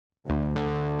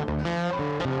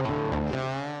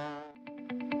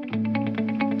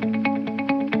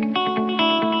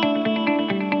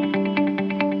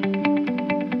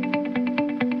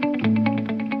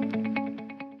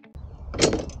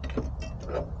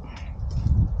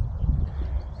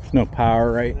No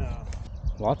power, right? No.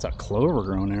 Lots of clover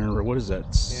growing there. What is that?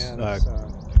 Yeah,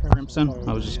 Crimson? clover,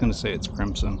 I was just going to say it's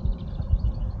crimson.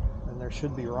 And there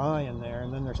should be rye in there,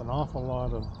 and then there's an awful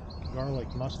lot of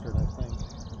garlic mustard, I think.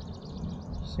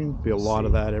 Seems to be a lot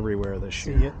of that everywhere this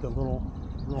year. See it, the little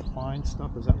fine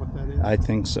stuff? Is that what that is? I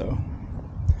think so.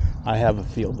 I have a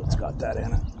field that's got that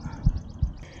in it.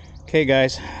 Okay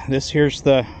guys, here's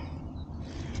the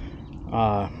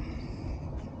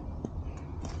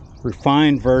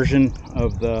refined version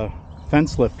of the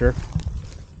fence lifter.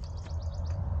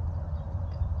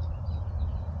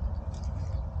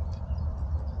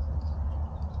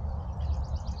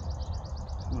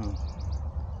 There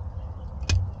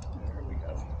we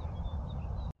go.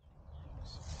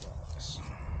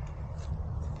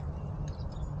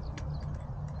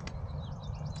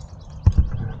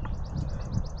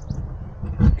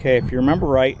 Okay, if you remember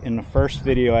right, in the first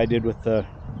video I did with the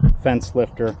fence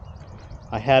lifter,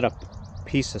 I had a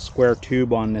piece of square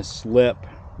tube on this lip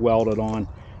welded on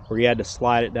where you had to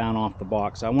slide it down off the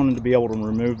box. I wanted to be able to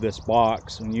remove this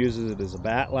box and use it as a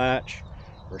bat latch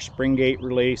or spring gate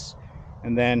release.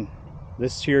 And then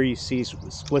this here you see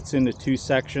splits into two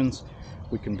sections.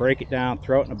 We can break it down,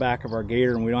 throw it in the back of our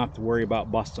gator, and we don't have to worry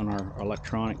about busting our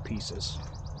electronic pieces.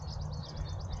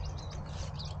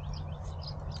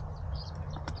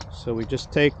 So we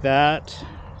just take that,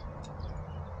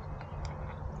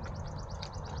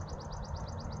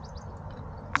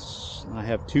 I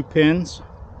have 2 pins,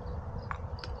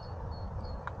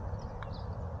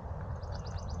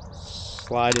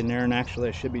 slide in there, and actually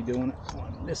I should be doing it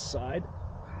on this side.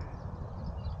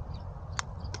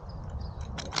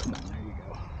 There you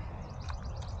go.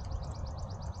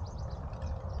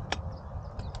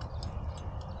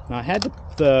 Now I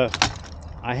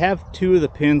have 2 of the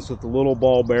pins with the little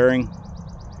ball bearing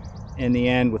in the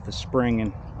end with the spring,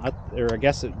 and I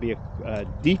guess it'd be a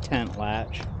detent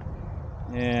latch,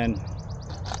 and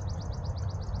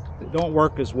they don't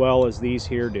work as well as these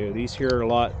here do. These here are a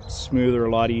lot smoother,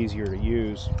 a lot easier to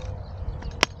use.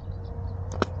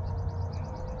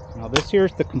 Now this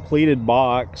here's the completed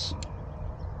box,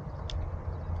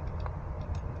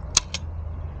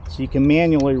 so you can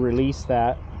manually release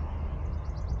that.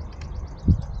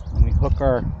 Hook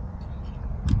our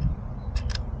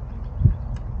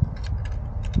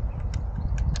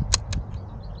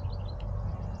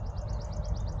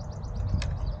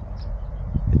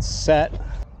it's set.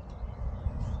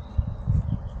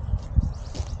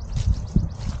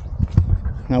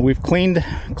 Now we've cleaned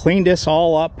this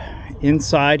all up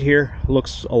inside here.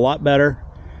 Looks a lot better.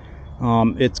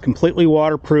 It's completely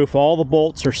waterproof. All the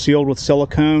bolts are sealed with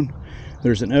silicone.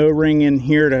 There's an O-ring in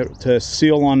here to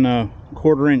seal on the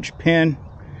 1/4-inch pin.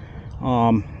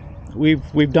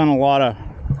 We've done a lot of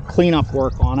cleanup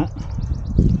work on it.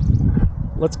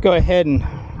 Let's go ahead and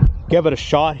give it a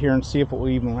shot here and see if it will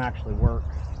even actually work.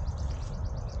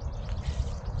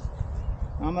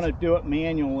 I'm going to do it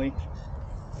manually.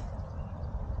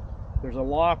 There's a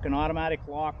lock, an automatic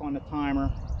lock on the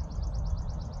timer.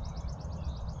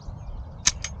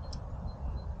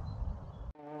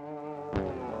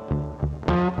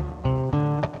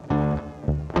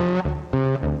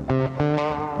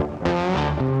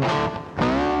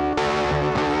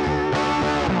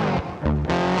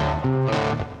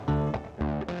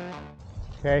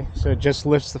 Okay, so it just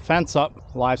lifts the fence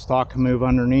up. Livestock can move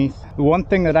underneath. The one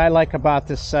thing that I like about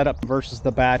this setup versus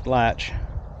the bat latch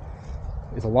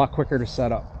is a lot quicker to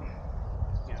set up.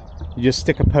 Yeah. You just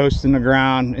stick a post in the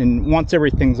ground, and once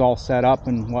everything's all set up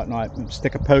and whatnot, you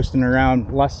stick a post in the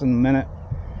ground, less than a minute,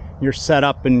 you're set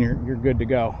up and you're good to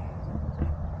go.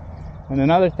 And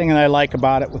another thing that I like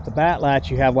about it, with the bat latch,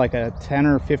 you have like a 10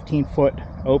 or 15 foot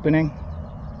opening.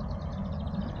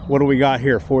 What do we got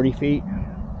here? 40 feet?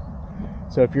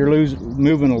 So if you're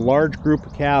moving a large group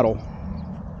of cattle,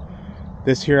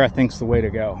 this here I think is the way to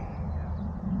go.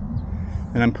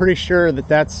 And I'm pretty sure that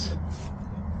that's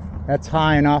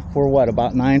high enough for what,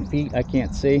 about 9 feet? I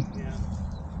can't see. Yeah.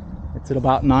 It's at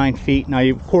about 9 feet. Now,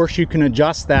 of course, you can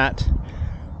adjust that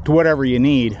to whatever you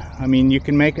need. I mean, you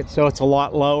can make it so it's a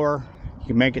lot lower. You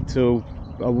can make it to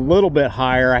a little bit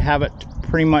higher. I have it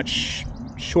pretty much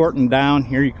shortened down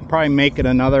here. You can probably make it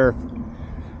another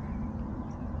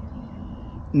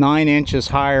 9 inches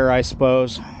higher, I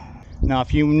suppose. Now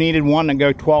if you needed one to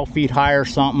go 12 feet high or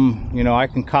something, you know, I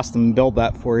can custom build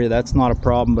that for you. That's not a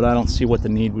problem, but I don't see what the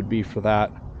need would be for that.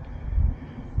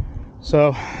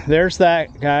 So there's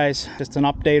that, guys. Just an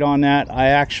update on that. I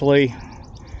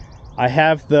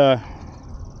have the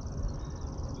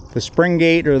spring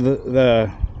gate, or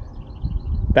the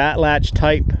bat latch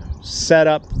type set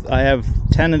up. I have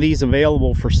 10 of these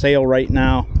available for sale right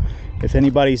now. if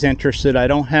anybody's interested. I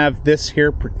don't have this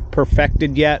here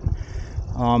perfected yet,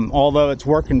 although it's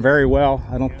working very well.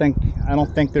 I don't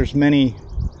think there's many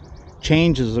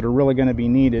changes that are really going to be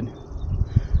needed.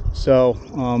 So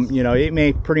you know, it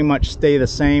may pretty much stay the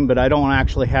same, but I don't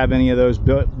actually have any of those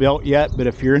built yet. But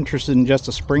if you're interested in just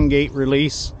a spring gate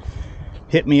release,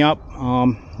 hit me up.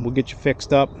 We'll get you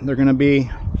fixed up. They're going to be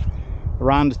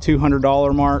around the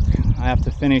 $200 mark. I have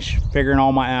to finish figuring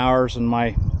all my hours and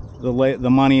the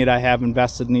money that I have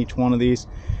invested in each one of these.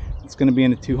 It's going to be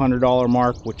in the $200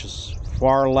 mark, which is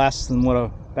far less than what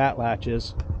a bat latch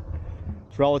is.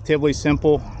 It's relatively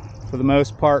simple for the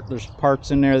most part. There's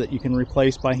parts in there that you can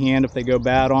replace by hand if they go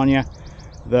bad on you.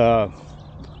 The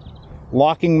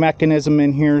locking mechanism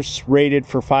in here is rated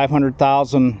for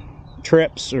 500,000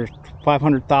 trips or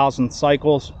 500,000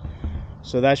 cycles,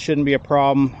 so that shouldn't be a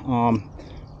problem.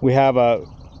 We have a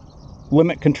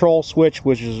limit control switch,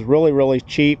 which is really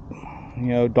cheap, you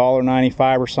know,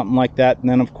 $1.95 or something like that. And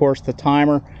then of course the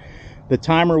timer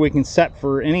we can set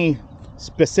for any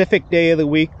specific day of the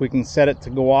week. We can set it to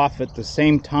go off at the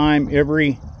same time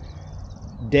every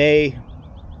day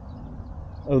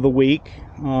of the week.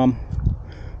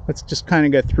 Let's just kind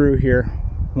of go through here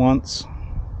once.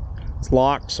 It's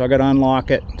locked, so I got to unlock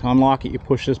it. To unlock it, you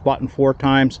push this button 4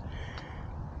 times.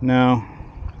 Now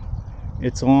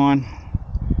it's on.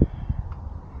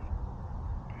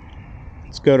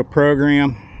 Let's go to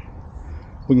program.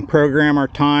 We can program our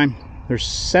time. There's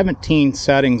 17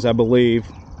 settings, I believe,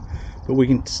 but we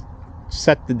can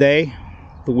set the day,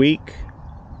 the week,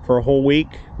 for a whole week.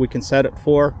 We can set it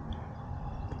for.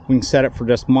 We can set it for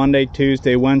just Monday,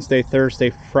 Tuesday, Wednesday,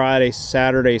 Thursday, Friday,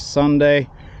 Saturday, Sunday.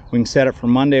 We can set it for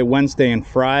Monday, Wednesday, and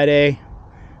Friday,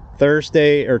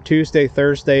 Thursday or Tuesday,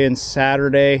 Thursday, and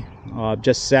Saturday,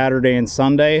 just Saturday and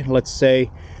Sunday. Let's say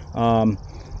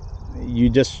you're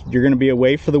going to be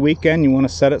away for the weekend. You want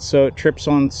to set it so it trips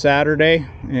on Saturday,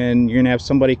 and you're going to have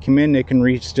somebody come in. They can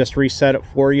just reset it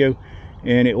for you,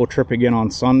 and it will trip again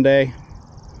on Sunday.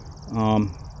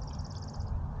 And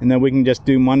then we can just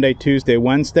do Monday, Tuesday,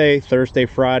 Wednesday, Thursday,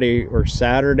 Friday, or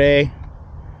Saturday.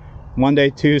 Monday,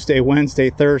 Tuesday, Wednesday,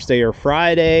 Thursday, or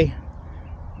Friday,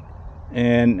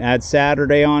 and add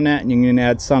Saturday on that, and you can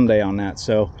add Sunday on that.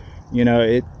 So you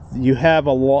know, you have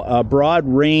a broad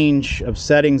range of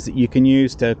settings that you can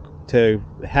use to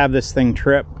have this thing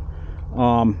trip.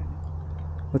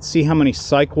 Let's see how many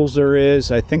cycles there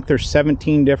is. I think there's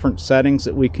 17 different settings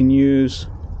that we can use.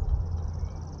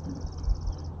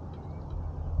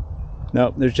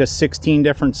 No, there's just 16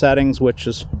 different settings, which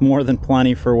is more than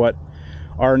plenty for what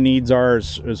our needs are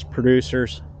as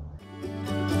producers.